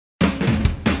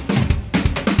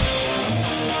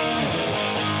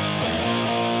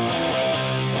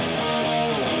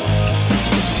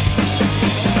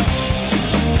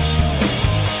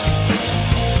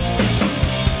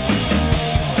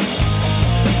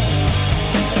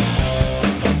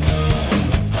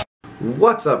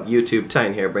What's up YouTube,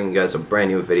 Titan here, bringing you guys a brand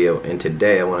new video, and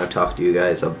today I want to talk to you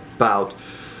guys about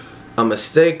a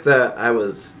mistake that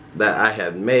I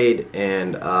had made,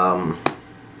 and I'm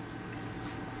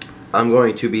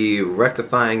going to be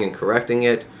rectifying and correcting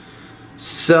it.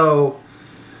 So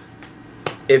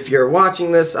if you're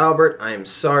watching this, Albert, I am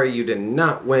sorry you did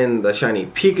not win the shiny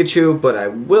Pikachu, but I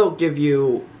will give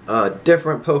you a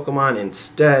different Pokemon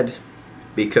instead,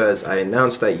 because I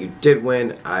announced that you did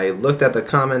win. I looked at the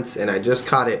comments and I just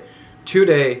caught it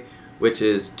today, which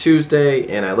is Tuesday,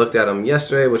 and I looked at them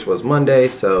yesterday, which was Monday.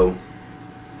 So,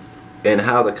 and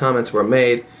how the comments were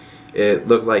made, it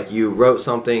looked like you wrote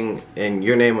something and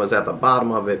your name was at the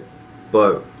bottom of it,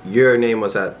 but your name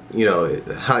was at, you know,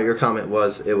 how your comment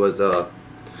was, it was at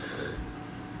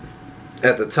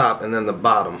the top and then the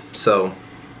bottom. So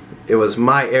it was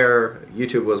my error.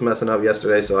 YouTube was messing up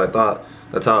yesterday, so I thought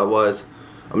that's how it was.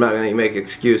 I'm not going to make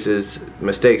excuses.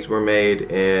 Mistakes were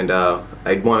made, and I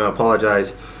want to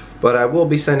apologize. But I will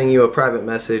be sending you a private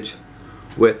message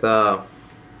with a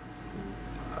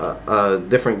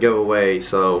different giveaway.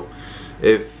 So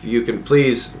if you can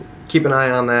please keep an eye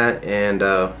on that. And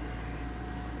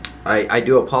I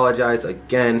do apologize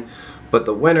again. But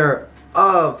the winner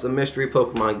of the mystery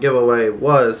Pokemon giveaway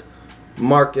was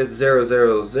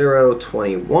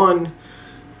Marcus00021.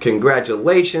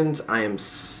 Congratulations. I am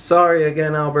sorry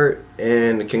again, Albert,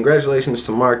 and congratulations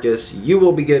to Marcus. You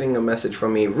will be getting a message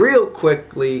from me real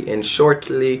quickly and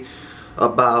shortly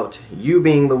about you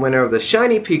being the winner of the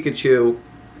shiny Pikachu,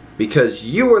 because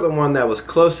you were the one that was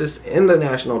closest in the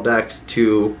national dex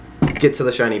to get to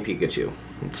the shiny Pikachu.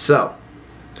 So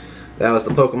that was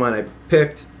the Pokemon I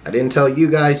picked. I didn't tell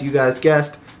you guys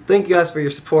guessed. Thank you guys for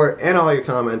your support and all your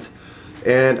comments.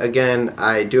 And again,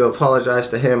 I do apologize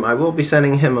to him. I will be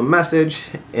sending him a message,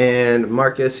 and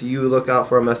Marcus, you look out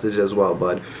for a message as well,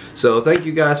 bud. So thank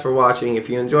you guys for watching.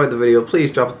 If you enjoyed the video,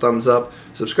 please drop a thumbs up.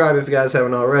 Subscribe if you guys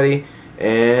haven't already,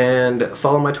 and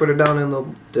follow my Twitter down in the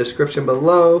description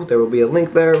below. There will be a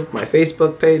link there. My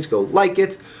Facebook page. Go like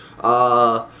it.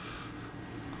 Go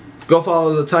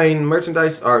follow the Titan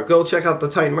merchandise, or go check out the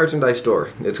Titan merchandise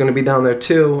store. It's going to be down there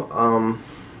too.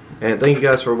 And thank you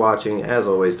guys for watching. As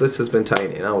always, this has been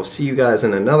Titan, and I will see you guys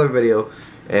in another video,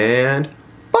 and